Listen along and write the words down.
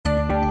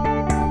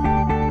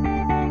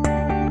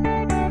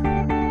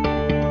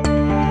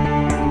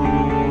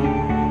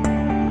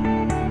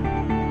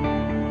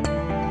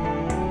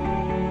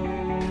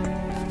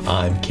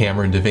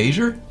Kameron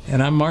DeVasher.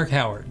 And I'm Mark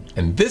Howard.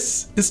 And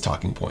this is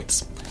Talking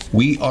Points.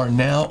 We are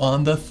now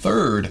on the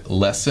third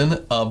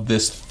lesson of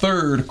this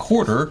third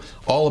quarter,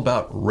 all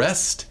about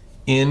rest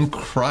in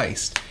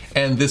Christ.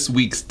 And this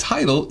week's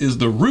title is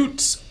The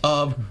Roots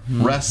of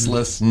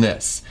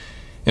Restlessness.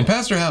 And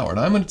Pastor Howard,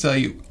 I'm going to tell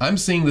you, I'm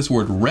seeing this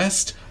word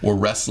rest or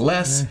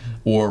restless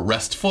or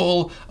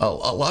restful.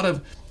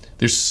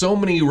 There's so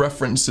many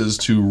references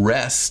to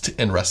rest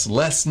and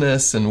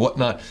restlessness and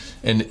whatnot,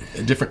 and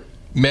different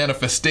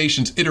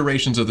manifestations,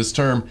 iterations of this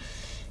term.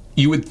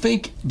 You would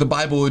think the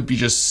Bible would be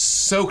just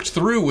soaked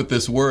through with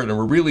this word, and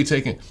we're really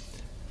taking...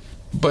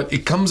 But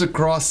it comes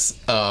across,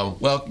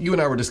 you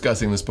and I were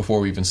discussing this before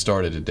we even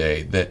started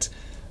today, that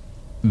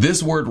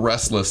this word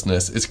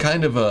restlessness is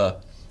kind of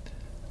a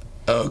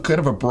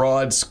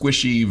broad,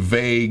 squishy,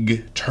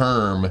 vague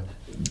term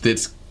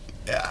that's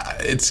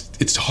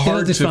it's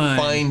hard to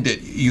find it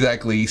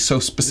exactly so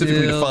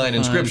specifically defined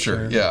in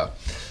Scripture. Sure. Yeah.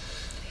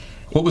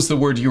 What was the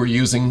word you were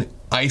using?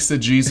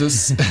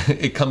 Eisegesis.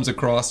 It comes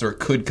across, or it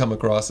could come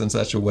across in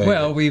such a way.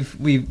 Well,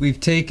 we've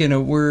taken a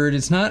word.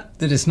 It's not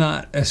that it's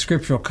not a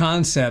scriptural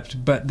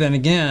concept, but then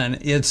again,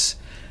 it's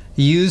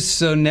used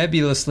so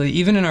nebulously.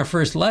 Even in our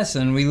first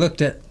lesson, we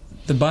looked at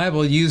the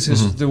Bible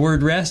uses the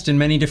word rest in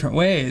many different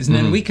ways, and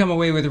then we come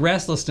away with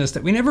restlessness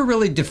that we never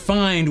really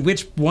defined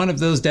which one of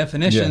those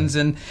definitions,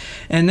 and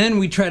then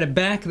we try to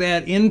back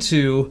that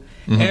into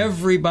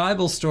every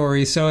Bible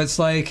story. So it's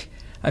like,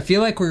 I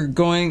feel like we're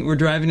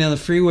driving down the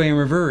freeway in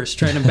reverse,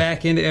 trying to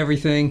back into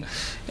everything,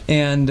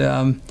 and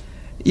and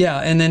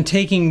then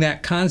taking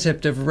that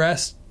concept of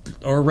rest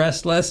or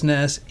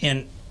restlessness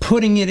and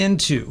putting it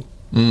into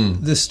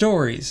the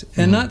stories.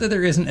 And not that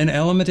there isn't an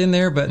element in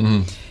there, but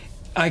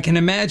I can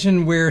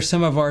imagine where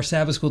some of our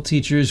Sabbath school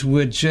teachers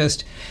would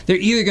they're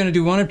either going to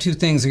do one of two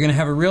things. They're going to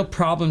have a real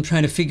problem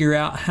trying to figure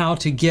out how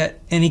to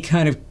get any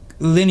kind of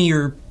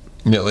linear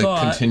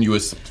thought,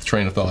 continuous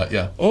train of thought,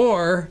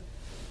 or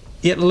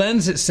it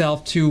lends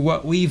itself to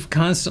what we've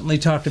constantly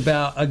talked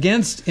about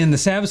against in the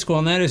Sabbath school,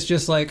 and that is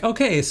just like,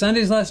 okay,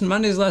 Sunday's lesson,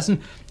 Monday's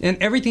lesson, and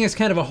everything is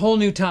kind of a whole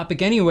new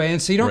topic anyway,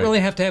 and so you don't really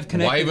have to have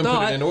connected thought. Why even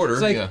thought. put it in order?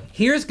 It's like,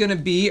 here's going to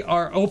be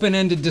our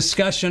open-ended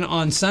discussion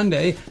on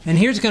Sunday, and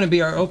here's going to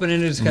be our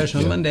open-ended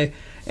discussion on Monday.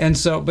 And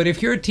so, but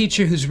if you're a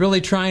teacher who's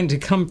really trying to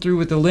come through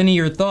with a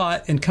linear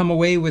thought and come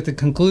away with a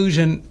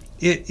conclusion,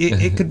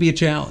 it could be a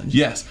challenge.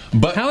 Yes,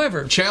 but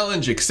however,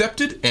 challenge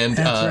accepted, and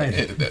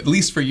right. At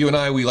least for you and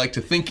I, we like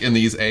to think in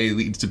these A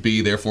leads to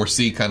B, therefore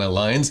C kind of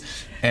lines.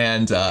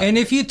 And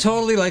if you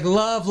totally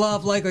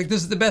love, like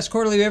this is the best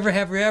quarterly we ever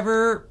have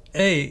forever,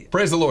 hey,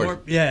 praise the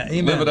Lord.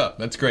 Amen. Live it up.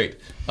 That's great.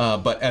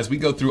 But as we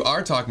go through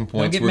our talking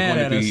points,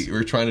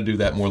 we're trying to do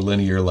that more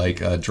linear,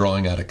 like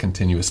drawing out a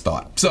continuous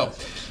thought. So,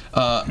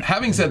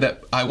 having said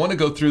that, I want to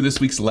go through this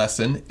week's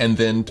lesson and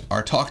then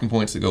our talking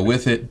points that go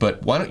with it.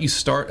 But why don't you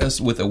start us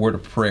with a word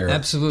of prayer?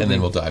 Absolutely. And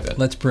then we'll dive in.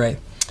 Let's pray.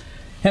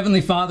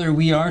 Heavenly Father,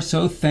 we are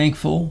so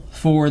thankful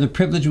for the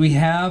privilege we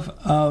have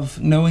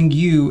of knowing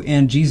you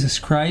and Jesus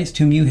Christ,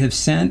 whom you have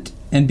sent,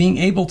 and being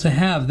able to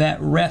have that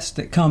rest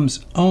that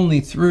comes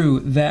only through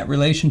that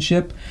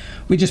relationship.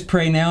 We just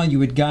pray now you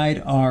would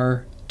guide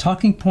our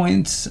talking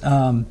points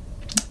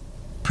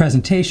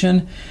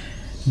presentation,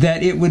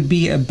 that it would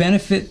be a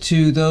benefit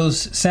to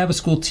those Sabbath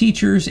school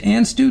teachers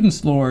and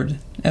students, Lord,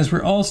 as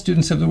we're all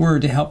students of the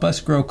Word, to help us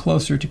grow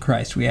closer to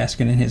Christ. We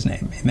ask it in His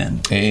name.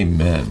 Amen.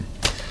 Amen.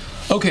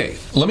 Okay,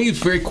 let me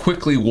very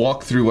quickly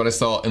walk through what I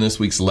saw in this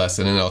week's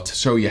lesson, and I'll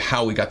show you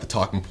how we got the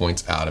talking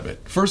points out of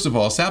it. First of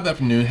all, Sabbath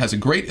afternoon has a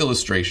great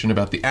illustration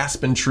about the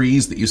aspen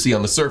trees that you see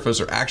on the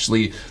surface are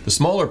actually the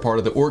smaller part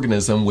of the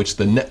organism, which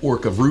the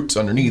network of roots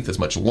underneath is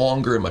much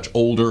longer and much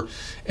older.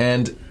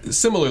 And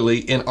similarly,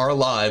 in our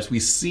lives, we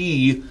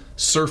see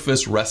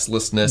surface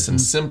restlessness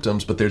and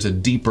symptoms, but there's a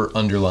deeper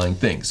underlying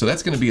thing. So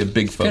that's going to be a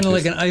big focus. Kind of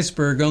like an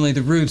iceberg, only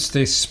the roots,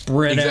 they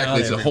spread out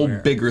Exactly, it's a whole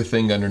bigger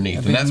thing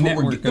underneath. And that's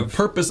what the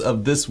purpose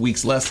of this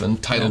week's lesson,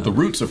 titled The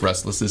Roots of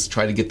Restlessness, is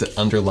try to get to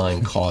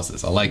underlying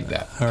causes. I like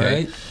that. All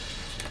right.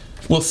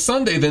 Well,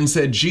 Sunday then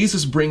said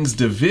Jesus brings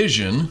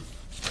division,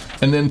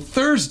 and then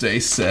Thursday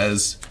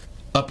says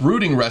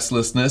uprooting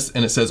restlessness,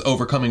 and it says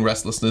overcoming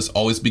restlessness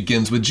always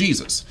begins with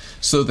Jesus.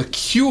 So the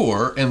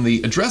cure and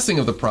the addressing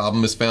of the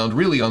problem is found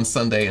really on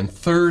Sunday and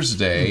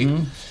Thursday.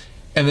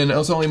 And then it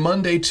was only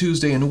Monday,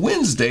 Tuesday, and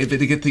Wednesday that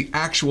they get the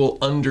actual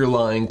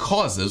underlying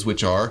causes,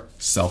 which are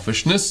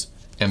selfishness,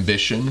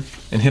 ambition,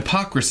 and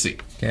hypocrisy.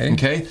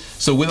 Okay?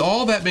 So with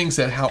all that being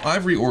said, how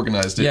I've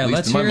reorganized it, at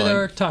least in my mind. let's hear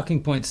our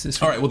talking points this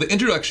week. All right, well, the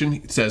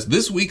introduction says,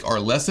 this week our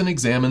lesson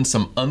examines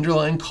some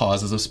underlying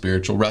causes of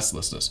spiritual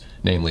restlessness,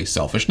 namely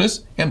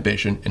selfishness,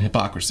 ambition, and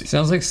hypocrisy.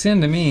 Sounds like sin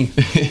to me.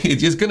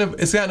 It's going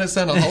to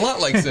sound a lot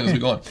like sin as we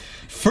go on.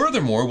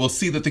 Furthermore, we'll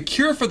see that the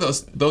cure for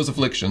those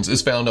afflictions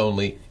is found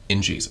only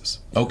in Jesus.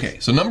 Okay,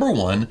 so number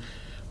one,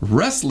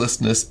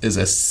 restlessness is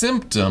a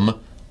symptom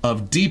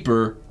of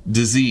deeper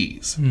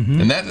disease.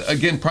 And that,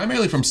 again,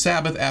 primarily from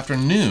Sabbath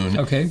afternoon,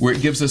 where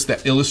it gives us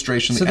that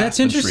illustration. So that's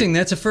interesting.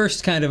 That's a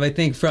first kind of, I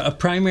think, a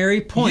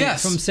primary point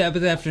from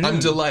Sabbath afternoon. I'm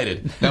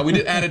delighted. Now, we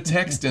did add a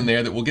text in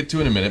there that we'll get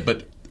to in a minute,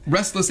 but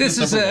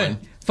restlessness number one.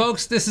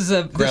 Folks, this is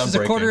a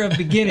quarter of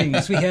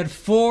beginnings. We had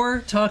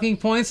 4 talking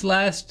points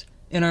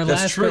in our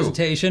last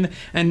presentation,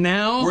 and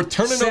now we're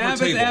turning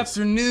Sabbath over tables.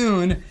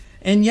 afternoon,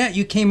 and yet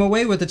you came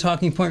away with the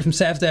talking point from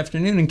Sabbath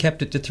afternoon and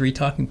kept it to 3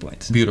 talking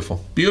points.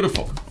 Beautiful.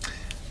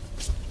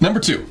 Number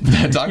 2,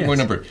 talking point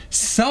number.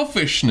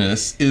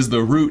 Selfishness is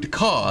the root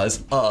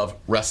cause of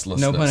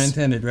restlessness. No pun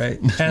intended, right?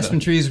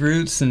 Aspen tree's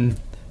roots and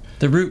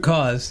the root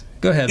cause.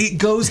 Go ahead. It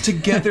goes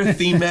together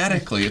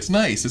thematically. It's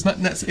nice.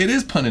 It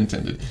is pun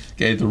intended.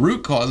 Okay, the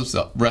root cause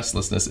of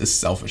restlessness is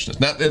selfishness.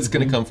 Now, it's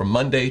going to come from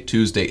Monday,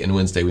 Tuesday, and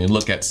Wednesday. We can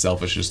look at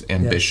selfishness,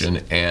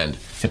 ambition, and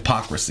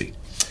hypocrisy.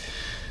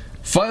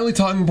 Finally,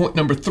 talking point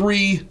number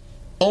 3,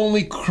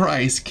 only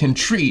Christ can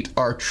treat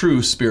our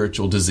true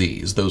spiritual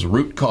disease. Those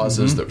root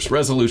causes, those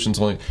resolutions,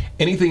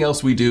 anything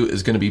else we do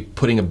is going to be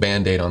putting a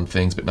Band-Aid on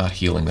things, but not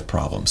healing the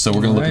problem. So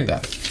we're going to look at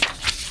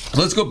that.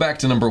 Let's go back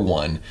to number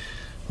 1.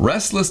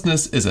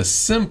 Restlessness is a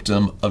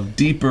symptom of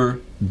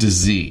deeper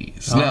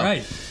disease. Now,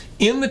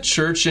 in the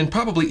church and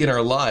probably in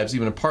our lives,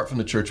 even apart from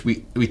the church, we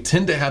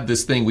tend to have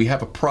this thing. We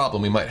have a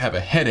problem. We might have a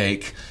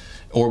headache,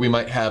 or we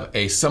might have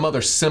some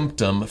other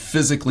symptom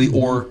physically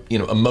or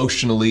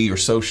emotionally or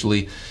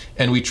socially,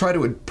 and we try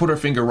to put our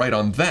finger right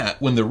on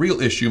that when the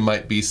real issue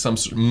might be some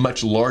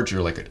much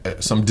larger, like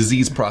some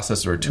disease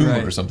process or a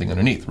tumor or something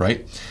underneath,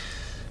 right?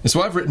 And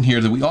so I've written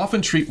here that we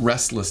often treat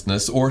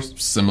restlessness or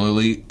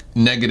similarly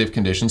negative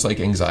conditions like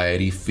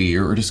anxiety,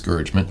 fear, or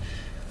discouragement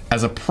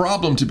as a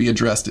problem to be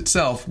addressed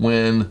itself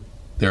when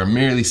there are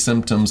merely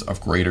symptoms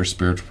of greater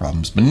spiritual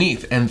problems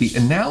beneath. And the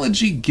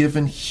analogy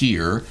given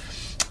here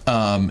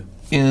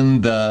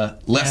in the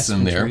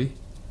lesson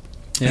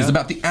is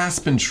about the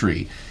aspen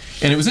tree.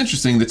 And it was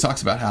interesting that it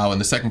talks about how in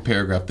the second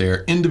paragraph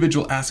there,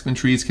 individual aspen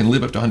trees can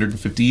live up to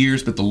 150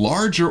 years, but the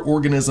larger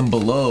organism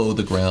below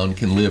the ground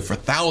can live for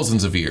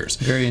thousands of years.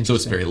 Very interesting. So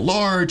it's very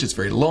large, it's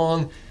very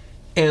long.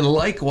 And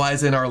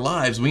likewise in our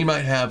lives, we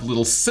might have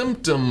little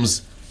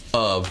symptoms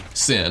of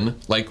sin,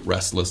 like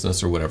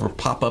restlessness or whatever,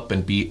 pop up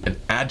and be an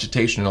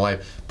agitation in our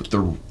life, but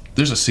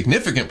there's a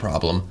significant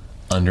problem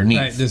underneath.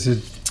 Right, there's a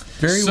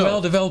very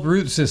well-developed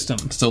root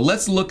system. So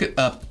let's look it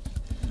up.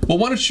 Well,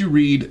 why don't you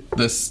read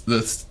the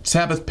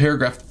Sabbath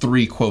paragraph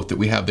 3 quote that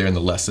we have there in the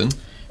lesson?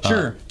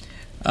 Sure.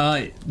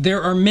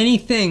 There are many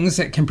things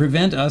that can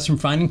prevent us from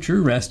finding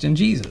true rest in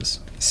Jesus.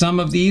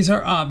 Some of these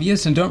are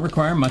obvious and don't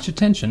require much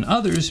attention.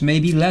 Others may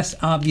be less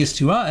obvious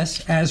to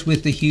us, as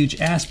with the huge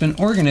aspen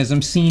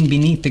organism seen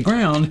beneath the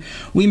ground.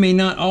 We may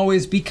not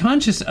always be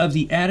conscious of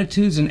the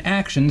attitudes and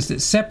actions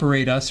that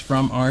separate us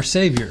from our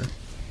Savior.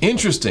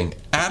 Interesting.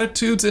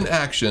 Attitudes and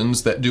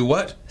actions that do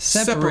what?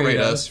 Separate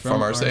us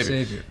from our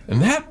Savior.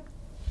 And that,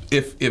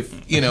 if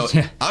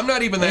I'm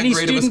not even that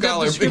great of a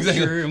scholar,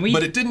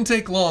 but it didn't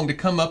take long to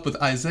come up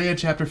with Isaiah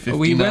chapter 59.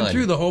 We went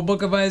through the whole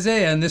book of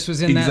Isaiah, and this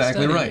was in that study.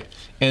 Exactly right.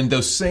 And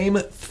those same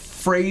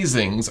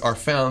phrasings are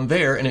found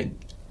there, and it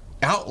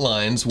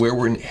outlines where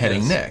we're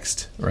heading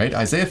next, right?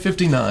 Isaiah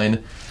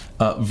 59,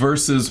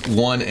 verses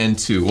 1 and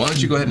 2. Why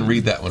don't you go ahead and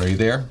read that one? Are you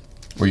there?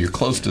 Or you're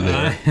close to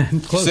there.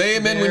 Say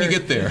amen when you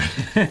get there.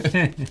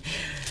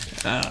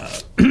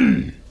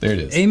 There it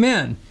is.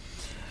 Amen.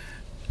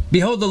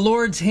 Behold, the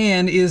Lord's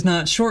hand is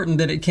not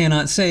shortened that it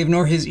cannot save,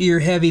 nor his ear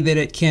heavy that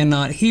it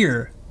cannot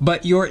hear.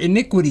 But your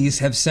iniquities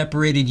have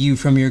separated you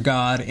from your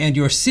God, and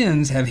your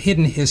sins have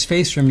hidden his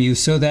face from you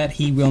so that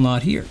he will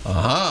not hear.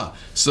 Aha.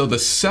 So the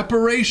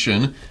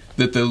separation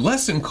that the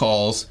lesson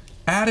calls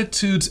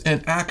attitudes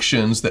and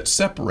actions that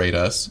separate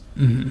us,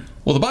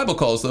 well, the Bible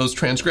calls those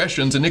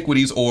transgressions,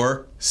 iniquities,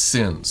 or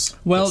sins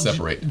that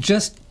separate.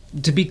 Just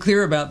to be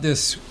clear about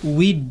this,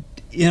 we,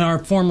 in our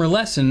former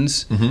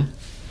lessons,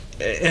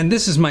 and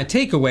this is my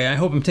takeaway, I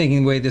hope I'm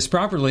taking away this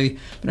properly,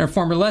 in our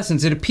former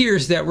lessons, it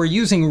appears that we're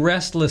using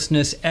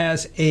restlessness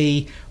as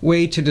a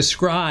way to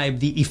describe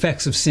the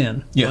effects of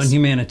sin on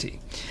humanity.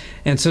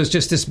 And so it's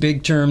just this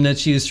big term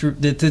that's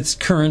used that's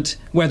current,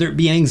 whether it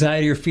be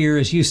anxiety or fear,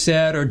 as you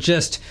said, or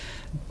just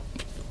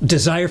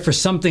desire for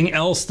something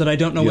else that I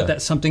don't know what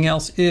that something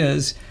else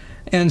is.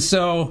 And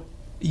so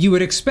you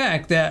would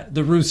expect that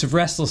the roots of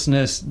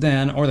restlessness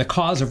then, or the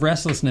cause of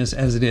restlessness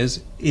as it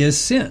is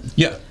sin.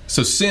 Yeah.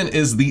 So sin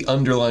is the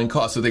underlying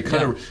cause. So they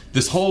kind of,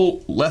 this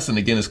whole lesson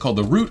again is called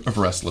the root of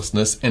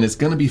restlessness, and it's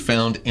going to be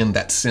found in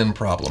that sin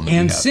problem that we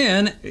have.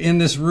 Sin, in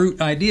this root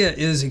idea,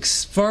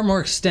 is far more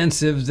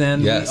extensive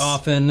than we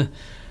often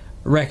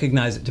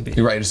recognize it to be.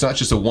 You're right. It's not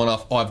just a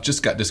one-off, I've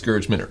just got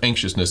discouragement or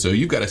anxiousness. So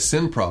you've got a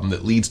sin problem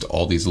that leads to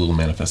all these little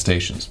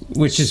manifestations.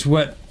 Which is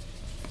what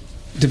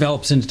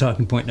develops into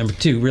talking point number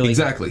 2, really.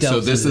 Exactly. So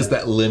this is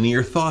that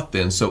linear thought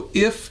then. So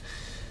if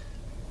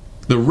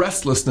the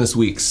restlessness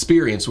we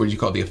experience, what you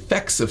call the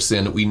effects of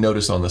sin that we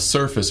notice on the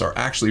surface, are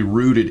actually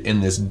rooted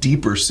in this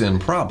deeper sin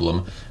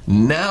problem,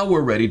 now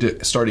we're ready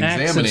to start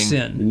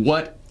examining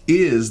what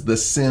is the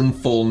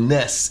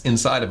sinfulness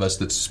inside of us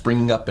that's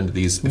springing up into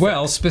these effects.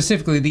 Well,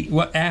 specifically,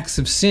 what acts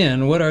of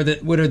sin? What are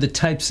the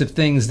types of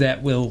things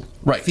that will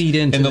feed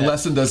into? And the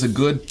lesson does a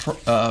good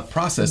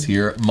process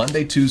here.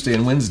 Monday, Tuesday,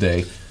 and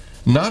Wednesday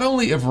not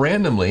only of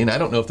randomly, and I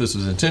don't know if this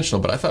was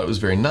intentional, but I thought it was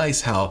very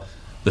nice how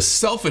the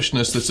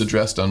selfishness that's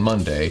addressed on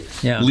Monday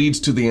leads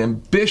to the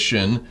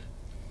ambition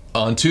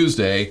on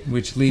Tuesday,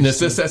 which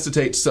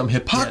necessitates some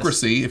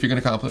hypocrisy if you're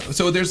going to accomplish.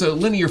 So there's a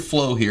linear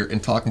flow here in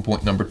talking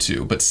point number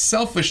 2. But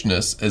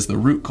selfishness is the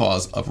root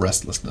cause of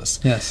restlessness.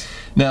 Yes.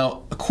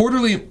 Now,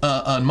 quarterly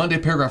on Monday,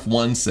 paragraph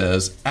 1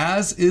 says,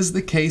 as is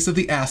the case of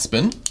the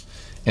aspen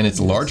and its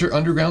larger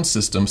underground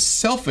system,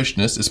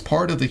 selfishness is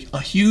part of a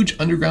huge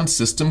underground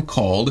system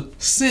called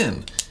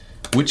sin,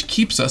 which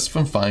keeps us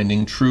from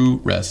finding true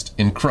rest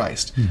in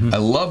Christ. I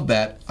love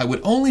that. I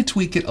would only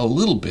tweak it a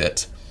little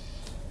bit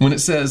when it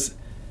says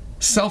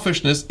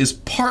selfishness is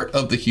part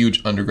of the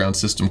huge underground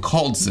system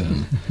called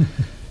sin.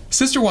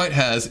 Sister White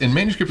has, in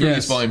Manuscript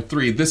Reviews Volume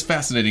 3, this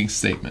fascinating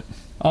statement.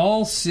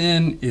 All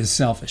sin is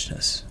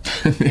selfishness.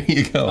 There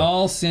you go.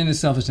 All sin is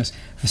selfishness.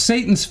 For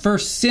Satan's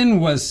first sin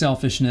was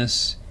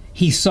selfishness.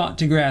 He sought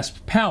to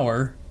grasp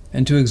power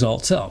and to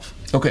exalt self.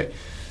 Okay.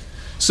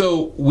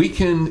 So we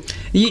can...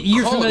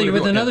 You're familiar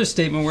with another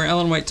statement where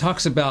Ellen White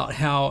talks about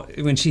how,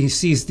 when she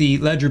sees the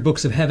ledger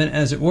books of heaven,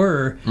 as it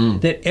were,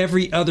 that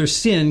every other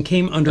sin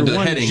came under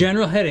one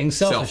general heading,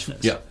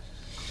 selfishness. Yeah.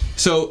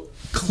 So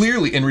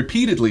clearly and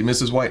repeatedly,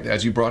 Mrs. White,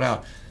 as you brought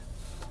out,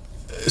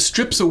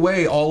 strips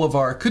away all of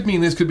our, could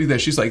mean this, could be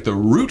that. She's like, the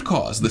root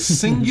cause, the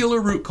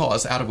singular root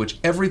cause out of which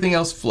everything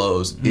else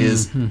flows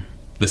is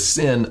the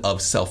sin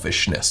of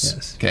selfishness.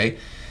 Yes. Okay?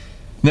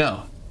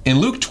 Now, in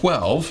Luke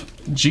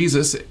 12,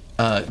 Jesus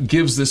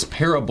gives this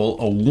parable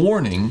a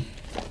warning,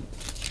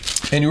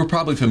 and you were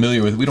probably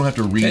familiar with it. We don't have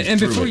to read and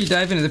through before it. you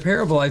dive into the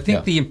parable, I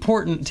think the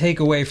important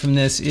takeaway from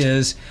this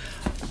is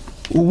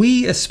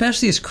we,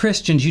 especially as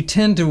Christians, you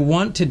tend to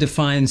want to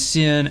define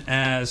sin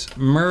as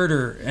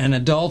murder and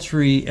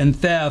adultery and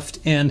theft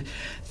and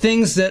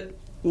things that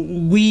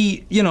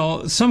we,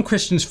 some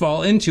Christians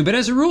fall into. But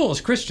as a rule,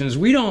 as Christians,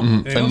 we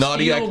don't... A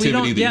naughty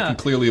activity that you can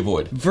clearly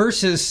avoid.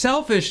 Versus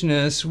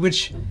selfishness,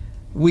 which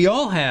we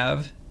all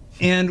have,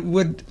 and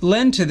would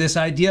lend to this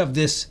idea of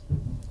this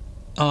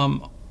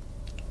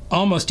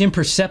almost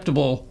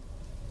imperceptible,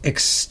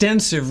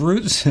 extensive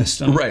root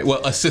system. Right. Well,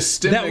 a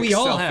systemic that we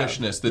all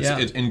selfishness have.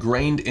 that's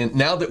ingrained in.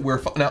 Now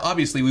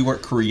obviously we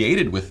weren't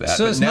created with that.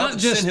 So but it's now not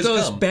just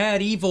those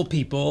bad, evil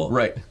people.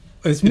 Right.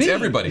 It's me. It's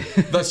everybody.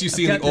 Thus, you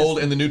see in the Old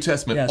and the New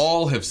Testament,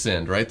 all have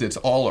sinned. Right. It's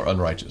all are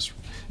unrighteous,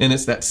 and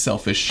it's that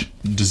selfish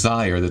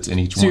desire that's in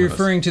each one of us. So you're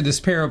referring to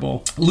this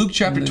parable, Luke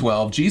chapter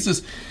 12.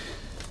 Jesus.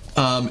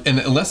 And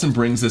a lesson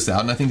brings this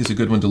out, and I think it's a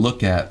good one to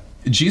look at.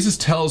 Jesus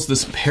tells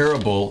this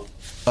parable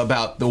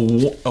about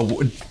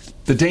the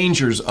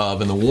dangers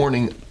of and the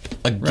warning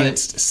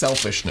against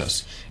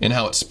selfishness and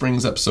how it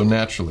springs up so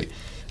naturally.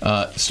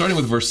 Starting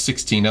with verse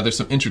 16. Now, there's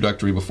some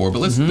introductory before,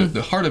 but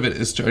the heart of it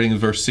is starting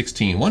with verse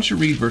 16. Why don't you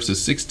read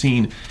verses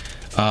 16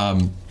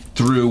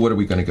 through, what are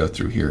we going to go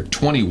through here?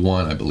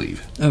 21, I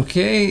believe.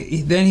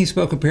 Okay. Then he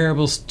spoke a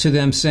parable to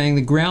them, saying,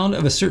 the ground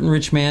of a certain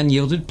rich man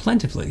yielded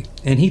plentifully.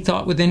 And he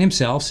thought within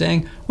himself,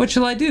 saying, what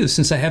shall I do,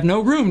 since I have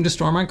no room to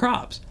store my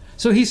crops?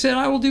 So he said,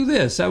 I will do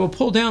this. I will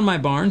pull down my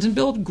barns and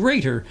build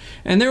greater,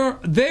 and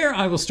there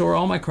I will store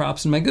all my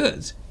crops and my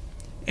goods.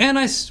 And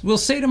I will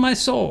say to my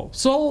soul,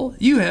 soul,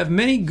 you have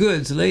many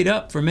goods laid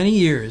up for many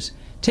years.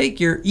 Take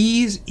your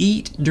ease,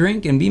 eat,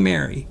 drink, and be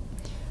merry.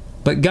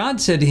 But God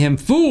said to him,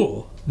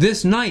 fool,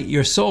 this night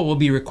your soul will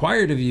be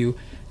required of you.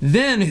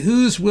 Then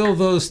whose will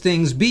those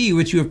things be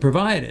which you have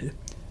provided?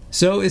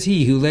 So is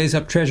he who lays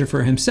up treasure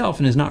for himself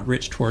and is not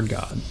rich toward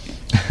God.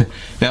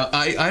 Now,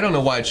 I don't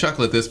know why I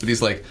chuckle at this, but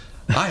he's like,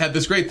 I had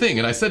this great thing,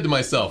 and I said to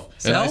myself,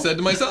 self,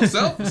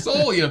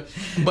 soul,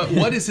 But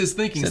what is his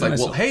thinking? He's like,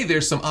 well, hey,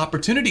 there's some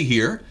opportunity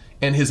here,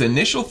 and his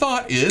initial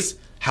thought is,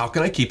 how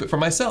can I keep it for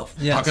myself?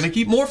 Yes. How can I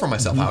keep more for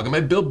myself? How can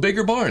I build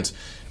bigger barns?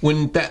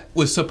 When that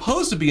was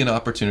supposed to be an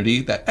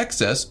opportunity, that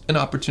excess, an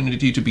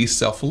opportunity to be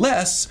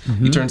selfless,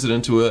 he turns it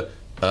into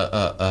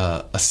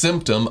a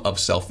symptom of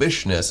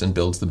selfishness and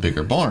builds the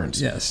bigger barns.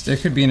 Yes, there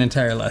could be an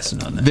entire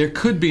lesson on that. There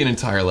could be an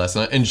entire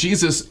lesson. And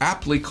Jesus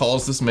aptly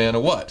calls this man a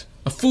what?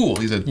 A fool.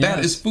 He said,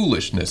 that is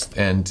foolishness.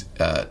 And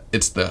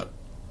it's the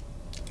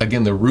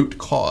root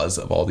cause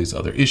of all these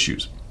other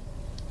issues.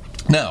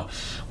 Now,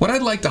 what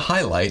I'd like to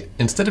highlight,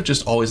 instead of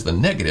just always the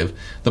negative,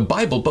 the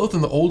Bible, both in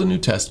the Old and New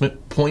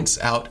Testament,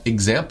 points out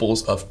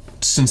examples of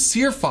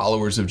sincere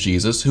followers of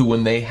Jesus who,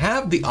 when they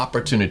have the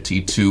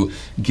opportunity to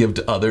give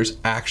to others,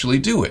 actually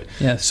do it.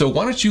 Yes. So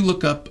why don't you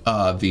look up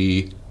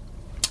the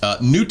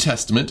New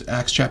Testament,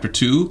 Acts chapter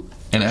 2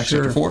 and Acts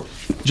chapter 4,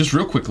 just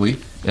real quickly,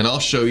 and I'll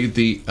show you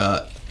the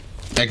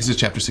Exodus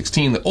chapter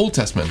 16, the Old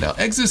Testament. Now,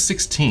 Exodus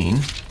 16,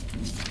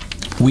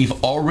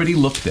 we've already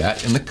looked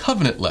at in the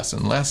covenant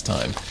lesson last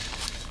time,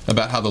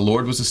 about how the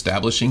Lord was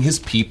establishing his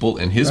people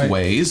and his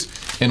ways,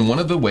 and one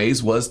of the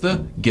ways was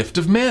the gift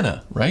of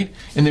manna, right?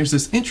 And there's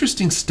this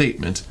interesting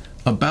statement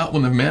about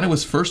when the manna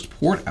was first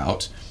poured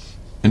out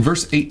in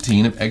verse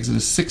 18 of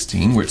Exodus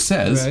 16, where it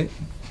says,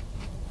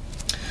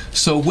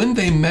 so when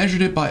they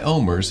measured it by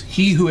omers,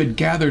 he who had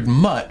gathered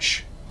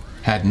much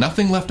had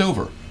nothing left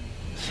over,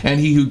 and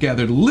he who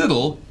gathered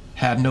little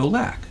had no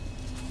lack.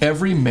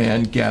 every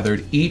man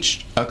gathered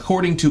each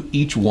according to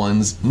each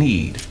one's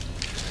need.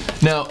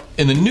 Now,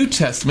 in the New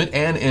Testament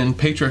and in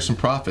Patriarchs and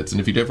Prophets, and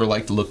if you'd ever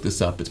like to look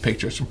this up, it's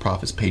Patriarchs and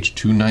Prophets, page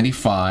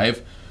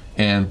 295,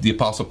 and the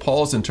Apostle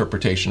Paul's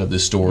interpretation of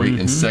this story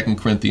in 2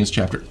 Corinthians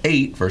chapter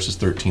 8, verses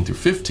 13 through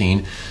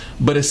 15.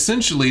 But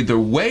essentially, the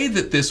way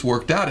that this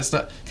worked out, it's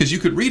not, because you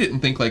could read it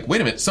and think like, wait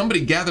a minute,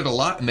 somebody gathered a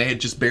lot and they had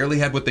just barely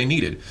had what they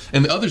needed.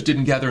 And the others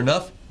didn't gather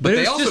enough, but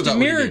they also got what they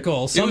needed. It was just a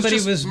miracle. Somebody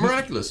was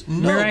miraculous.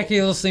 No.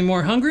 Miraculously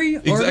more hungry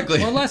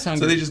or less hungry.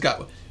 So they just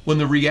got, when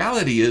the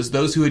reality is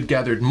those who had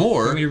gathered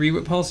more. Want me to read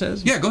what Paul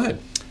says? Yeah, go ahead.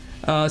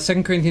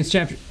 2 Corinthians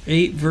chapter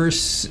 8,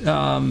 verse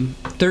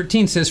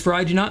 13 says, "For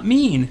I do not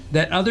mean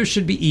that others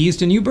should be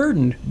eased and you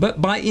burdened,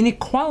 but by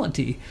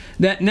inequality,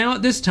 that now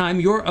at this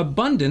time your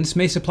abundance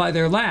may supply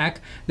their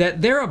lack,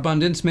 that their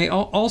abundance may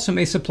also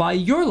may supply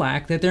your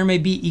lack, that there may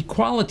be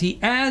equality,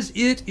 as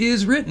it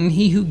is written,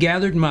 he who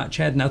gathered much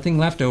had nothing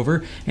left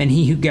over, and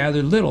he who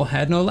gathered little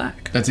had no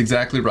lack." That's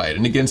exactly right.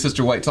 And again,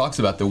 Sister White talks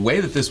about the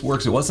way that this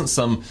works. It wasn't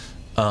some...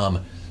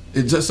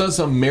 It's just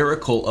some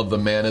miracle of the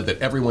manna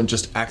that everyone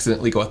just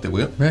accidentally got the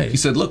will. Right. He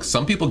said, look,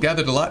 some people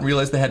gathered a lot and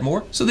realized they had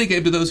more, so they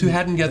gave to those who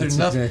hadn't gathered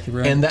enough. Exactly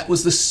right. And that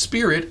was the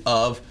spirit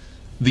of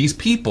these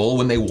people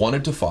when they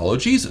wanted to follow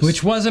Jesus.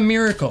 Which was a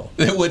miracle.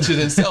 Which in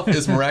itself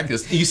is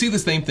miraculous. You see the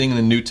same thing in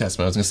the New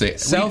Testament. I was going to say...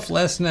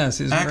 Selflessness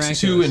is Acts miraculous.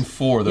 2 and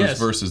 4, those yes.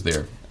 verses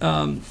there.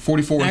 44 and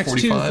 45.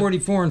 Acts 2,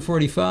 44 and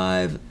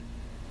 45.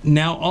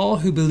 "Now all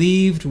who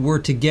believed were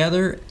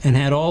together and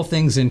had all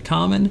things in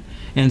common,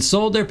 and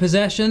sold their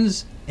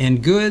possessions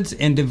and goods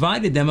and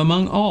divided them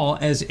among all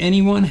as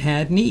anyone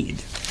had need."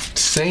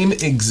 Same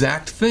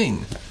exact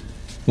thing.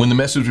 When the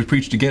message was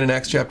preached again in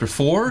Acts chapter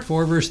 4.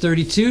 4 verse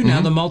 32, "Now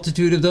the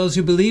multitude of those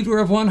who believed were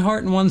of one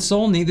heart and one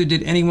soul. Neither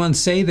did anyone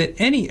say that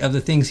any of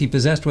the things he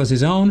possessed was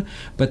his own,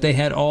 but they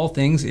had all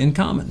things in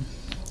common."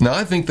 Now,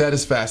 I think that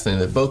is fascinating,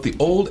 that both the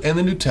Old and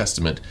the New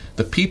Testament,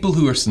 the people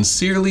who are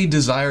sincerely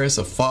desirous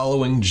of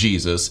following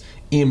Jesus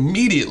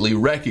immediately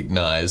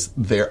recognize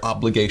their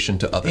obligation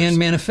to others. And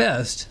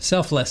manifest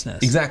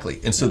selflessness. Exactly.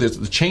 And so there's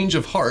the change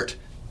of heart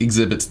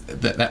exhibits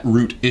that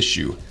root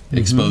issue,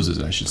 exposes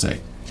it, I should say.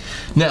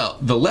 Now,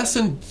 the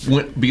lesson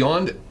went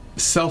beyond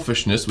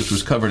selfishness, which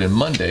was covered in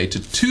Monday, to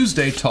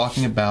Tuesday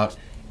talking about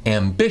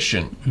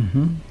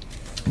ambition.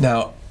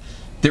 Now,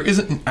 there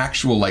isn't an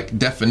actual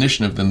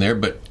definition of them there,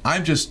 but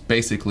I've just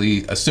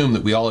basically assumed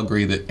that we all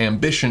agree that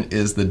ambition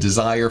is the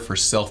desire for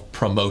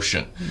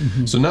self-promotion.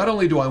 So not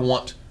only do I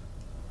want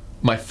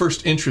my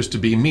first interest to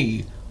be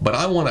me, but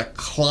I want to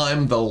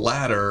climb the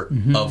ladder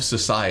of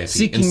society.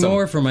 Seeking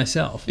more for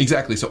myself.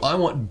 Exactly. So I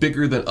want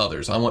bigger than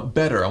others. I want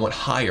better. I want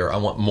higher. I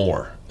want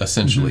more,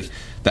 essentially.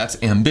 That's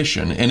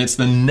ambition. And it's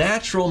the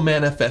natural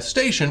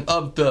manifestation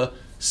of the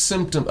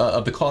symptom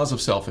of the cause of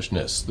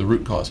selfishness, the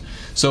root cause.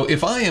 So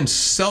if I am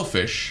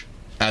selfish,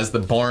 as the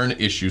barn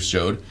issue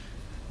showed,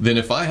 then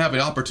if I have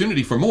an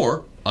opportunity for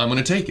more, I'm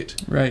going to take it.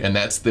 Right. And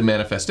that's the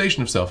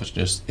manifestation of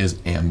selfishness, is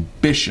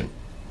ambition.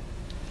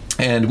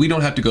 And we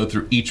don't have to go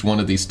through each one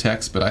of these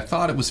texts, but I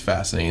thought it was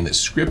fascinating that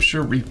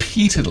Scripture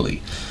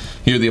repeatedly,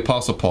 here the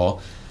Apostle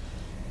Paul,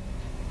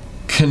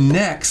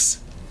 connects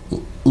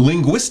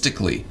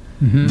linguistically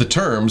the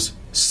terms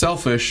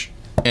selfish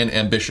and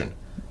ambition.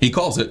 He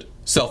calls it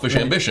selfish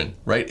ambition,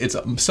 right?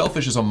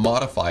 Selfish is a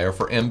modifier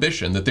for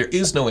ambition, that there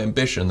is no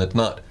ambition that's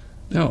not...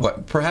 No.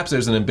 Perhaps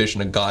there's an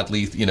ambition, a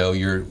godly,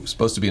 you're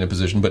supposed to be in a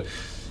position, but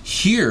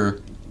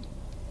here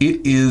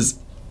it's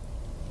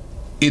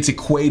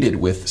equated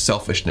with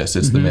selfishness.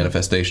 It's the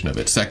manifestation of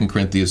it. 2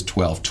 Corinthians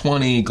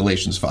 12:20,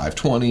 Galatians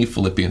 5:20,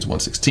 Philippians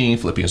 1:16,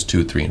 Philippians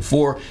 2:3 and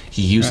 4.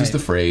 He uses the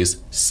phrase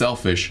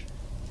selfish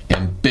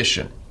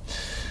ambition.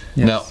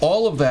 Yes. Now,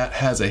 all of that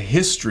has a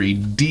history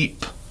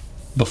deep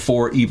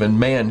before even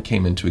man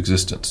came into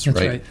existence,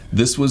 right?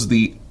 This was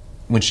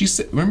when she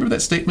said, remember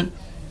that statement?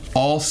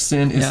 All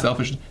sin is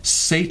selfishness.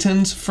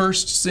 Satan's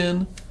first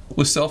sin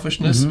was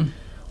selfishness.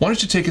 Why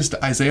don't you take us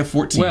to Isaiah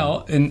 14?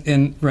 Well,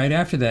 and right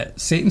after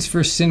that, Satan's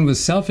first sin was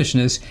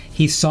selfishness.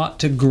 He sought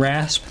to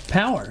grasp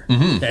power.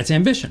 That's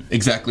ambition.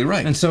 Exactly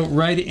right. And so,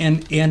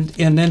 and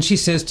then she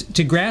says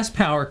to grasp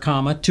power,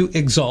 to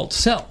exalt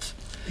self.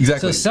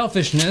 Exactly. So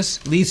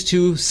selfishness leads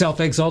to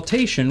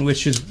self-exaltation,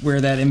 which is where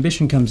that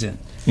ambition comes in.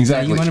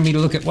 Exactly. You wanted me to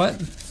look at what?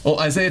 Well,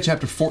 Isaiah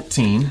chapter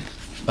 14.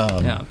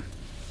 Well,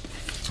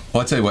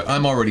 I'll tell you what,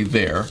 I'm already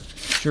there.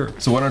 Sure.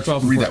 So why don't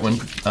you read that one?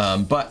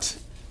 But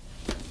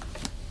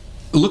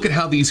look at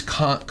how these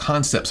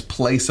concepts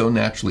play so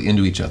naturally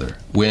into each other.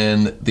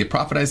 When the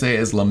prophet Isaiah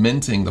is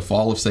lamenting the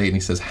fall of Satan,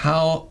 he says,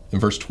 how, in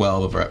verse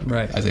 12 of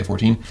Isaiah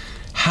 14,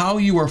 how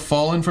you are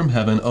fallen from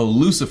heaven, O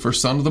Lucifer,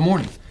 son of the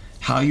morning.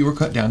 How you are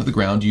cut down to the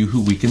ground, you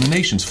who weaken the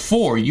nations.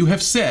 For you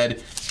have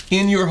said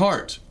in your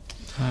heart.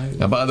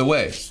 Now, by the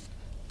way,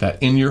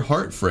 that in your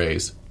heart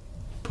phrase,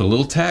 put a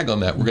little tag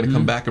on that. We're going to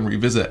come back and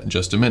revisit that in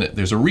just a minute.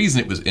 There's a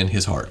reason it was in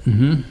his heart.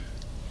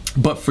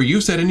 But for you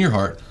said in your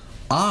heart,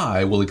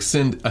 I will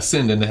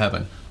ascend into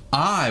heaven.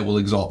 I will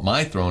exalt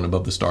my throne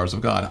above the stars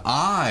of God.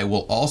 I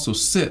will also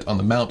sit on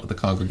the mount of the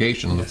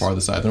congregation on the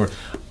farthest side of the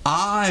north.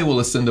 I will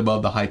ascend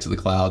above the heights of the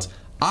clouds.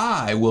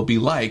 I will be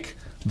like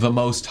the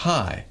Most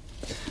High.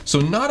 So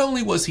not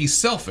only was he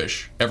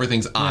selfish,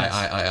 everything's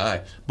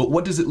I, but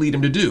what does it lead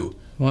him to do?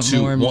 Want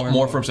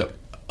more for himself.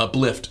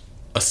 Uplift,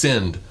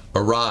 ascend,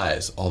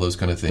 arise, all those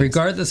kind of things.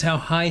 Regardless how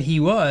high he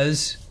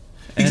was.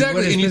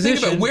 Exactly, and you think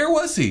about, where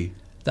was he?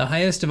 The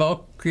highest of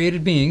all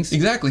created beings.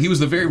 Exactly, he was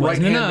the very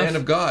right-hand man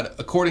of God.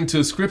 According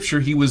to Scripture,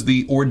 he was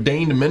the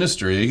ordained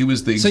minister. He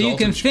was the exalted, so you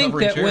can think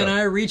that cherub. when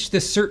I reach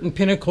this certain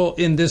pinnacle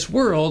in this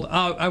world,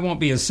 I won't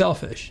be as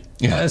selfish.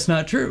 Yeah. That's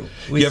not true.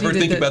 You ever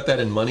think about that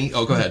in money?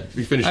 Oh, go ahead.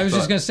 You finish. I was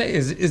just going to say,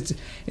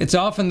 it's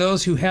often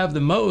those who have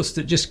the most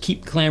that just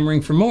keep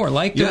clamoring for more,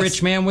 like the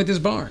rich man with his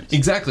barns.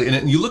 Exactly,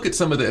 and you look at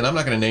some of the, and I'm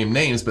not going to name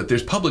names, but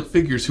there's public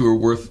figures who are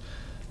worth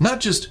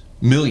not just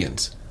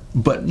millions,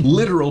 but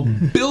literal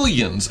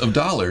billions of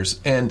dollars,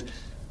 and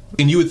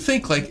you would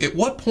think, like, at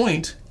what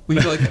point would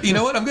you be like, you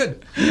know what, I'm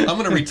good. I'm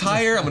going to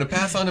retire. I'm going to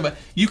pass on to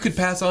you could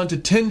pass on to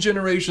 10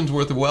 generations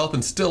worth of wealth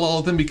and still all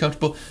of them be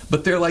comfortable,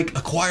 but they're like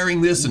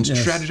acquiring this and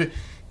strategy.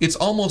 It's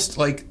almost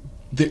like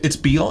it's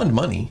beyond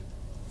money.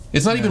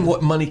 It's not even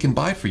what money can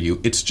buy for you.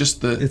 It's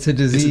just it's a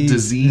disease. It's a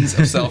disease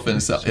of self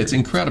and self. Sure. It's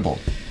incredible.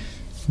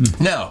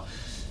 Now,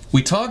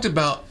 we talked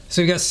about...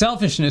 So you got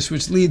selfishness,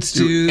 which leads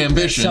to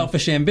ambition.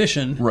 Selfish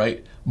ambition.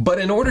 Right. But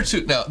in order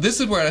to... Now, this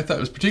is where I thought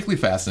it was particularly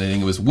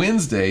fascinating. It was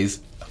Wednesday's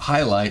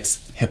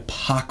highlights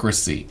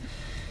hypocrisy.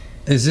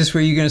 Is this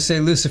where you're going to say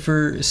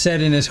Lucifer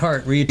said in his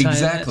heart? Were you tying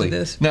that to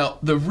this? Now,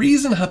 the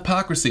reason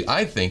hypocrisy,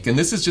 I think, and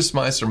this is just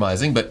my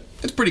surmising, but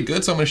it's pretty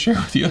good, so I'm going to share it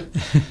with you.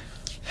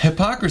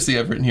 Hypocrisy,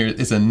 I've written here,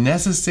 is a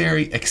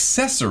necessary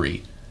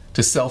accessory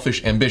to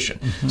selfish ambition.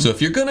 Mm-hmm. So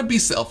if you're going to be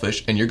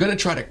selfish and you're going to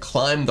try to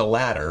climb the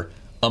ladder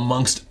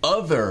amongst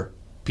other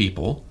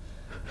people,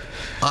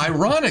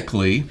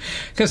 ironically...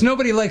 Because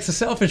nobody likes a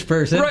selfish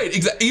person. Right,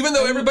 exactly. Even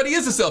though everybody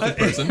is a selfish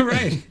person.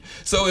 Right.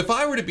 So if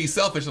I were to be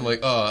selfish, I'm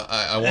like,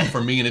 I want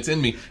for me and it's in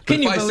me. But Can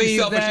if you I see believe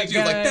selfishness,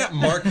 you're like, that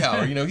Mark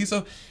Howard, he's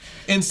so...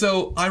 And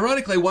so,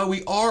 ironically, while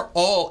we are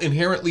all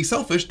inherently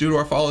selfish due to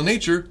our fallen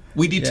nature,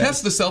 we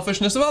detest the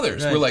selfishness of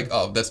others. Right. We're like,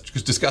 oh, that's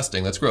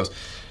disgusting, that's gross.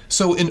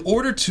 So in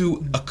order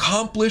to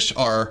accomplish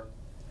our...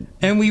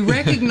 And we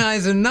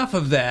recognize enough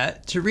of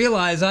that to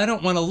realize I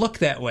don't want to look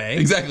that way.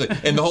 Exactly.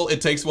 And the whole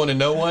it takes one to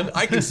know one,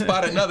 I can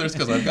spot it in others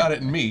because I've got it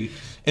in me.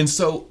 And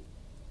so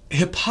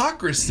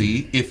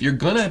hypocrisy, if you're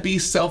going to be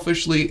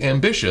selfishly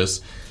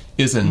ambitious,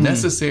 is a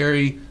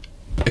necessary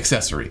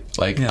accessory.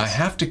 Like, I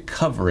have to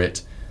cover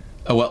it.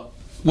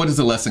 What does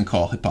the lesson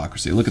call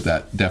hypocrisy? Look at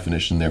that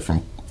definition there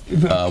from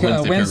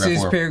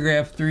Wednesday's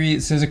paragraph 3.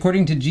 It says,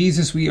 according to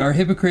Jesus, we are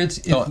hypocrites.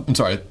 I'm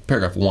sorry,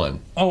 paragraph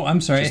 1. Oh, I'm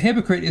sorry. A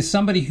hypocrite is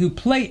somebody who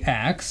play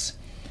acts,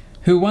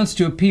 who wants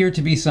to appear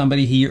to be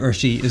somebody he or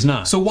she is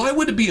not. So why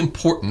would it be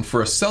important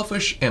for a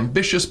selfish,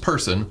 ambitious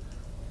person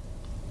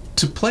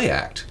to play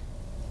act?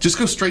 Just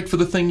go straight for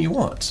the thing you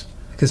want.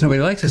 Because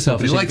nobody likes a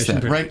selfish person.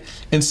 Nobody likes that,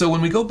 right? And so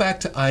when we go back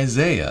to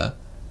Isaiah,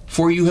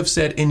 for you have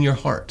said in your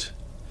heart.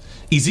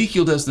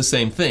 Ezekiel does the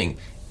same thing.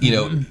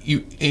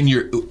 You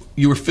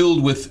were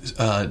filled with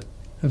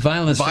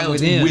violence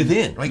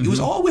within, right? It was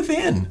all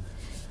within.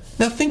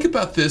 Now think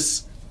about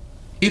this.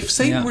 If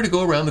Satan were to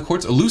go around the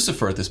courts,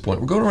 Lucifer at this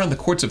point, we're going around the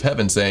courts of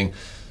heaven saying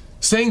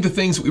the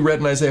things that we read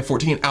in Isaiah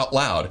 14 out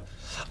loud.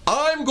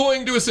 I'm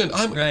going to ascend.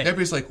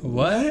 Everybody's like,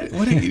 what?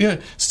 What are you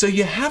doing? So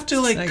you have to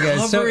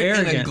cover it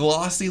in a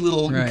glossy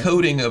little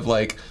coating of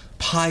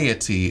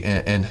piety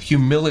and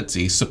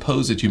humility,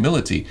 supposed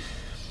humility.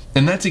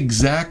 And that's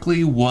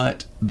exactly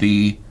what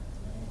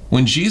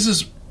when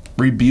Jesus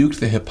rebuked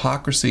the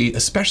hypocrisy,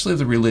 especially of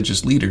the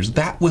religious leaders,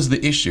 that was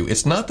the issue.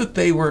 It's not that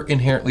they were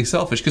inherently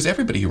selfish, because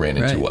everybody he ran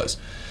into was.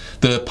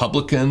 The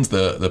publicans,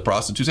 the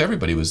prostitutes,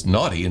 everybody was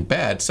naughty and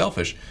bad,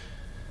 selfish.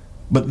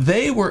 But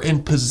they were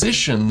in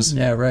positions...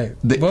 Yeah, right.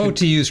 Woe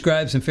to you,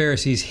 scribes and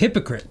Pharisees,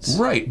 hypocrites.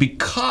 Right,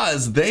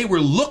 because they were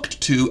looked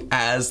to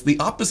as the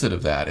opposite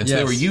of that. And so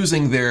they were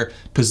using their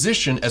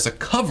position as a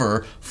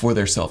cover for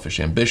their selfish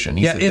ambition.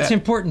 It's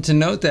important to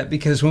note that,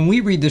 because when we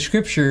read the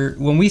Scripture,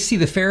 when we see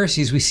the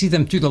Pharisees, we see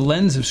them through the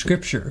lens of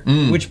Scripture,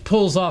 which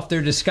pulls off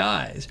their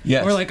disguise.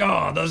 Yes. We're like,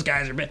 oh, those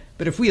guys are bad.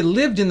 But if we had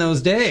lived in those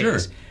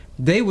days...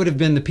 they would have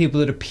been the people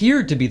that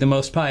appeared to be the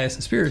most pious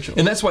and spiritual.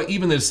 And that's why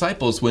even the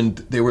disciples, when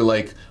they were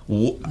like,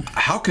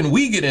 how can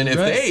we get in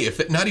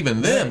if not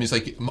even them? He's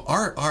like,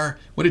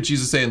 what did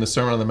Jesus say in the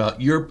Sermon on the Mount?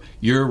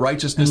 Your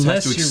righteousness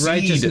has to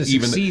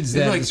exceeds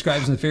that of the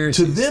scribes and the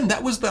Pharisees. To them,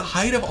 that was the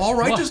height of all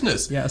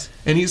righteousness. Yes.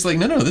 And he's like,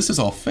 no, this is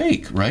all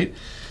fake, right?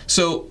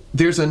 So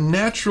there's a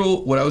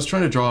natural, what I was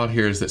trying to draw out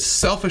here is that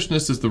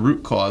selfishness is the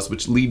root cause,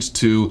 which leads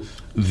to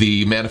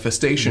the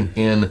manifestation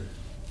in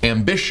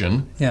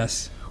ambition.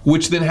 Yes.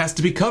 Which then has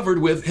to be covered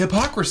with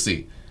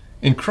hypocrisy.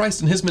 And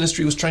Christ in his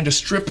ministry was trying to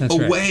strip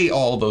away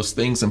all those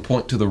things and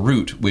point to the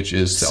root, which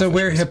is selfishness. So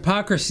where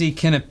hypocrisy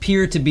can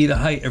appear to be the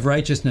height of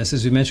righteousness,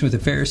 as we mentioned with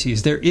the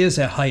Pharisees, there is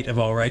a height of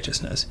all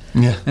righteousness.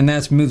 Yeah. And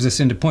that moves us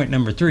into point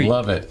number 3.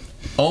 Love it.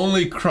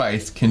 Only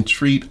Christ can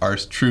treat our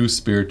true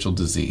spiritual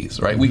disease,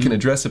 right? We can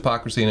address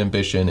hypocrisy and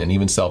ambition and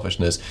even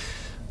selfishness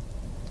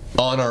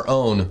on our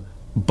own,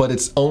 but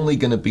it's only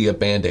going to be a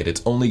Band-Aid.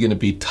 It's only going to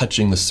be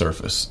touching the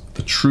surface.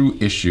 The true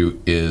issue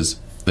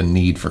is the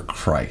need for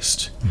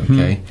Christ,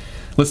 okay?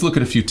 Let's look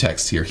at a few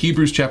texts here.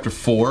 Hebrews chapter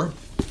 4,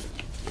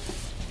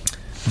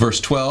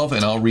 verse 12,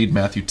 and I'll read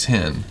Matthew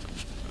 10.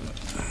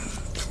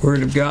 The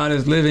Word of God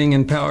is living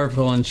and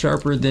powerful and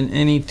sharper than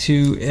any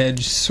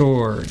two-edged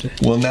sword.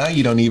 Well, now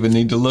you don't even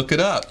need to look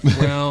it up.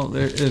 Well,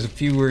 there's a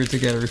few words I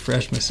got to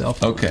refresh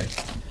myself on. Okay.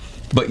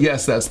 But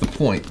yes, that's the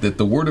point, that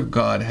the Word of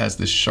God has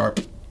this sharp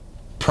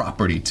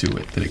property to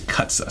it, that it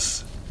cuts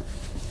us.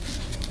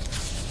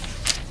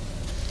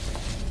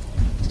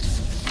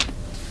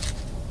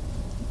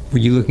 Were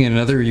you looking at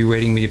another, or were you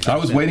waiting me to... I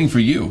was waiting for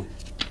you.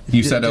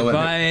 You said,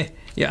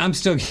 yeah, I'm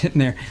still getting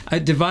there.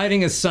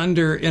 Dividing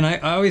asunder, and I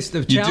always...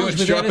 The challenge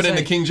with drop that it in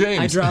the King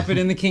James. I drop it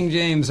in the King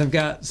James. I've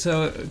got,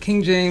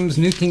 King James,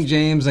 New King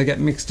James, I got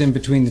mixed in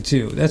between the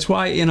two. That's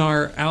why in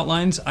our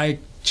outlines, I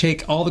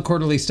take all the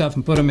quarterly stuff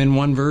and put them in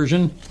one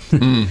version.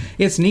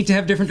 It's neat to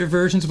have different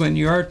versions when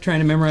you are trying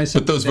to memorize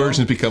something. But those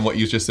versions become what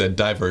you just said,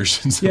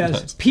 diversions.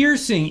 Yes,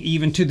 piercing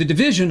even to the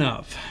division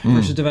of,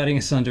 versus dividing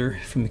asunder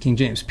from the King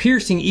James.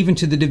 Piercing even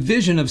to the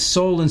division of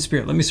soul and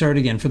spirit. Let me start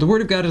again. For the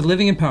Word of God is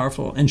living and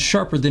powerful and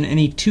sharper than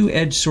any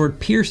two-edged sword,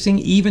 piercing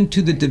even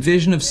to the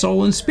division of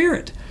soul and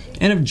spirit,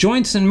 and of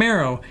joints and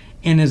marrow,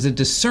 and is a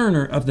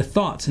discerner of the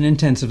thoughts and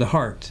intents of the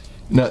heart.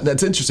 Now,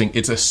 that's interesting.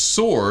 It's a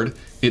sword.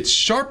 It's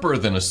sharper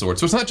than a sword.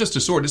 So it's not just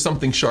a sword. It's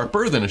something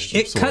sharper than a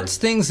sword. It cuts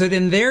things that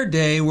in their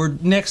day were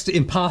next to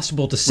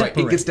impossible to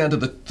separate. Right. It gets down to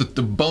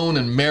the bone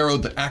and marrow,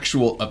 the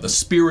actual, of the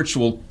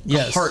spiritual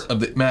heart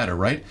of the matter,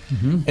 right?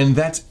 And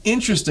that's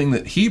interesting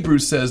that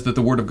Hebrews says that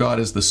the Word of God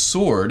is the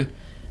sword.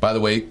 By the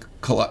way,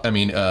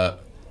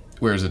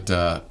 where is it?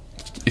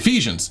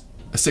 Ephesians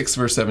 6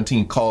 verse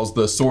 17 calls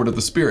the sword of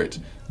the Spirit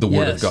the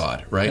Word of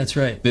God, right? That's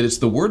right. That it's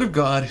the Word of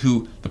God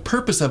who, the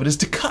purpose of it is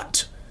to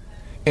cut.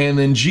 And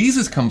then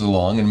Jesus comes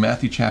along in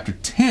Matthew chapter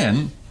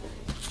 10,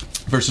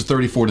 verses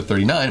 34 to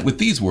 39, with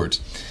these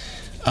words.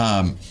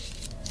 Do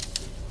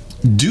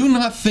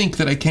not think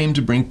that I came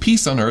to bring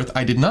peace on earth.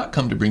 I did not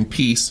come to bring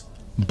peace,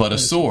 but a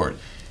sword.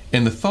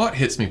 And the thought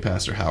hits me,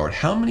 Pastor Howard,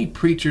 how many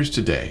preachers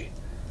today,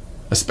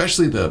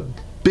 especially the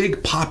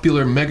big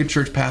popular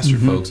megachurch pastor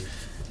folks,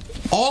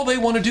 all they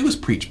want to do is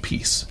preach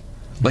peace.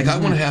 Like, I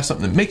want to have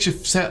something that makes you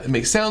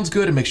sounds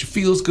good and makes you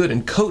feels good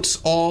and coats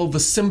all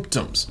the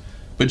symptoms.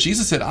 But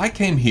Jesus said, I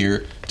came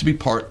here to be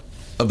part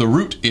of the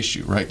root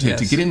issue, right?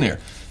 To get in there.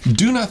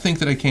 Do not think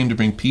that I came to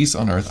bring peace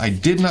on earth. I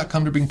did not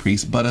come to bring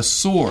peace, but a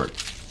sword.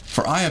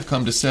 For I have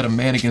come to set a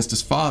man against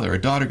his father,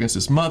 a daughter against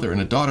his mother, and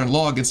a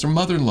daughter-in-law against her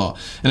mother-in-law.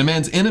 And a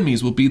man's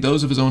enemies will be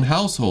those of his own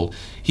household.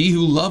 He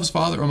who loves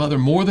father or mother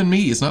more than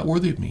me is not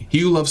worthy of me. He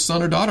who loves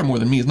son or daughter more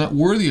than me is not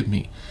worthy of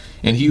me.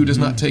 And he who does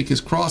not take his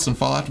cross and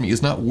follow after me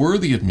is not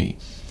worthy of me.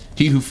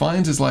 He who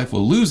finds his life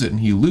will lose it, and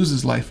he who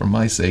loses life for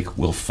my sake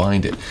will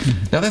find it.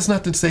 Now, that's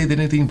not to say that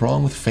anything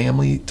wrong with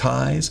family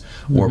ties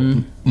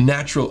or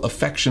natural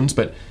affections,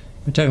 but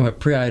we're talking about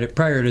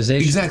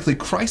prioritization. Exactly.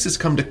 Christ has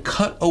come to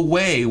cut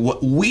away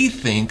what we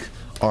think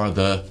are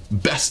the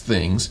best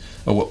things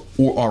or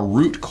our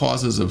root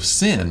causes of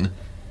sin,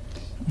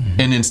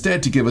 and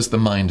instead to give us the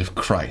mind of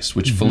Christ,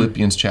 which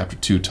Philippians chapter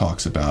 2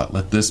 talks about.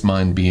 Let this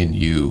mind be in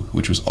you,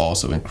 which was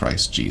also in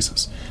Christ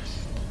Jesus,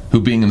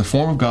 who being in the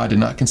form of God did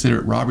not consider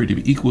it robbery to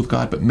be equal with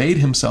God, but made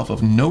himself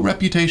of no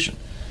reputation,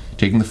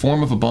 taking the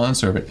form of a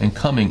bondservant and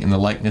coming in the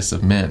likeness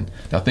of men.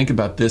 Now think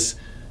about this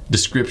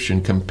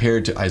description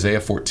compared to Isaiah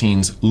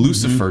 14's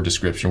Lucifer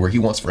description, where he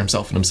wants for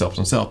himself and himself and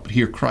himself, but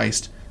here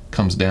Christ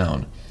comes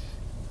down.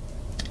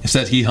 It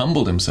says he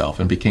humbled himself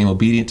and became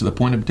obedient to the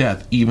point of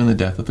death, even the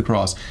death of the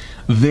cross.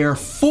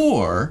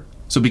 Therefore,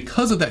 so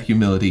because of that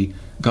humility,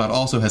 God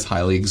also has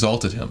highly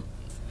exalted him.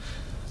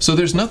 So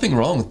there's nothing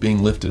wrong with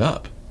being lifted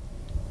up,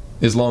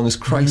 as long as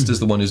Christ is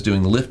the one who's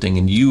doing the lifting,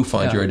 and you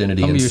find your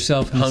identity humble in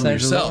yourself,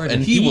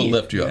 and he will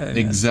lift you up.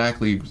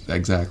 Exactly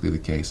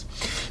the case.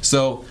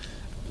 So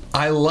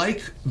I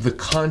like the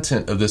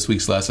content of this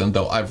week's lesson,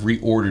 though I've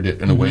reordered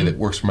it in a way that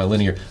works for my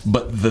linear.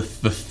 But the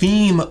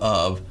theme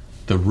of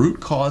the root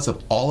cause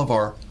of all of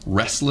our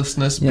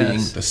restlessness being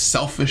the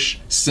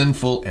selfish,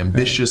 sinful,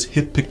 ambitious,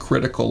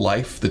 hypocritical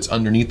life that's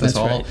underneath us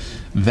all,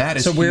 that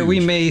is so where huge. we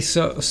may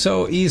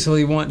so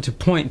easily want to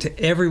point to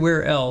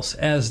everywhere else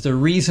as the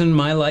reason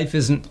my life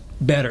isn't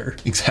better.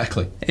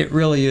 Exactly. It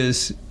really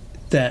is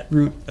that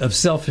root of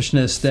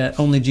selfishness that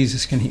only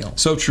Jesus can heal.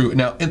 So true.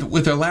 Now,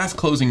 with our last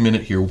closing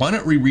minute here, why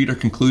don't we read our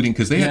concluding,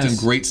 because they had some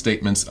great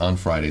statements on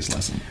Friday's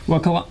lesson. Well,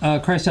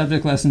 Christ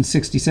Object Lesson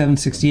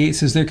 67-68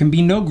 says, there can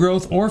be no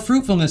growth or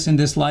fruitfulness in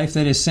this life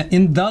that is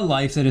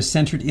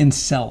centered in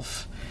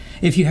self.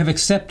 If you have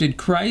accepted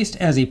Christ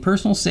as a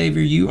personal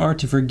Savior, you are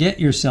to forget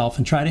yourself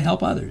and try to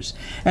help others.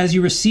 As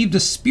you receive the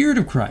Spirit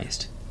of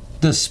Christ,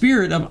 the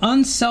spirit of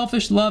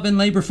unselfish love and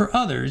labor for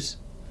others,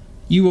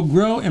 you will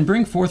grow and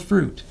bring forth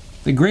fruit.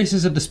 The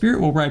graces of the Spirit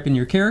will ripen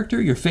your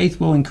character, your faith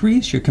will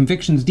increase, your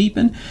convictions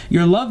deepen,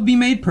 your love be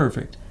made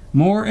perfect.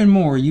 More and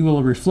more you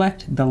will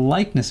reflect the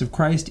likeness of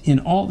Christ in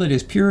all that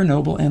is pure,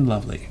 noble, and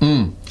lovely.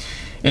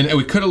 And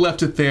we could have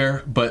left it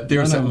there, but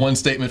there's that one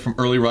statement from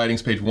Early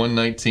Writings, page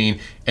 119,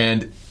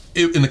 and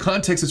in the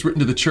context it's written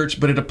to the church,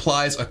 but it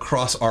applies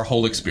across our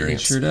whole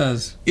experience. It sure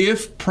does.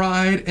 If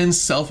pride and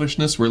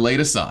selfishness were laid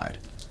aside,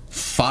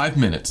 5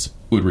 minutes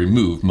would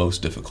remove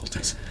most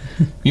difficulties.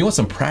 You want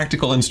some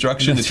practical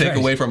instruction to take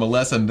away from a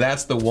lesson?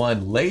 That's the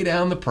one. Lay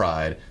down the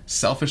pride,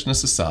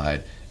 selfishness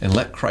aside, and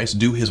let Christ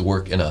do his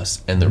work in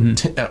us. And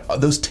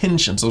those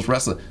tensions, those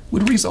wrestling,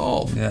 would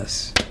resolve.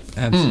 Yes,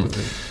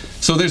 absolutely.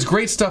 So there's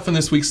great stuff in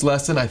this week's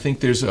lesson. I think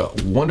there's a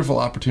wonderful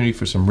opportunity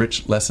for some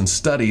rich lesson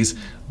studies,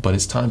 but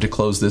it's time to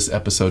close this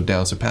episode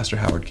down. So Pastor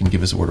Howard can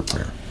give us a word of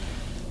prayer.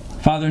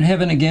 Father in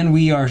heaven, again,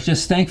 we are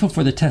just thankful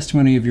for the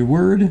testimony of your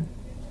word.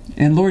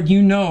 And Lord,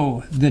 you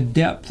know the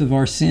depth of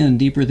our sin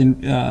deeper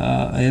than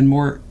and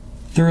more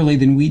thoroughly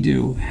than we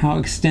do, how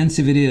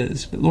extensive it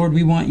is. But Lord,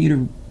 we want you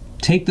to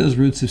take those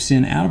roots of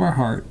sin out of our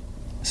heart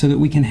so that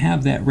we can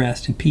have that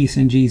rest and peace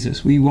in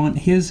Jesus. We want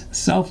his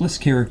selfless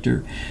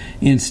character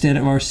instead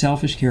of our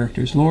selfish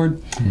characters.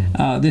 Lord,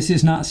 this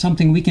is not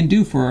something we can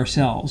do for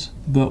ourselves,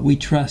 but we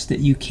trust that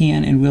you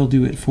can and will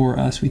do it for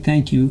us. We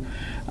thank you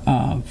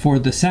for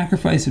the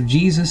sacrifice of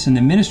Jesus and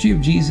the ministry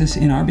of Jesus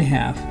in our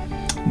behalf.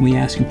 We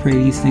ask and pray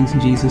these things in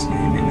Jesus' name.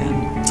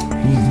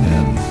 Amen.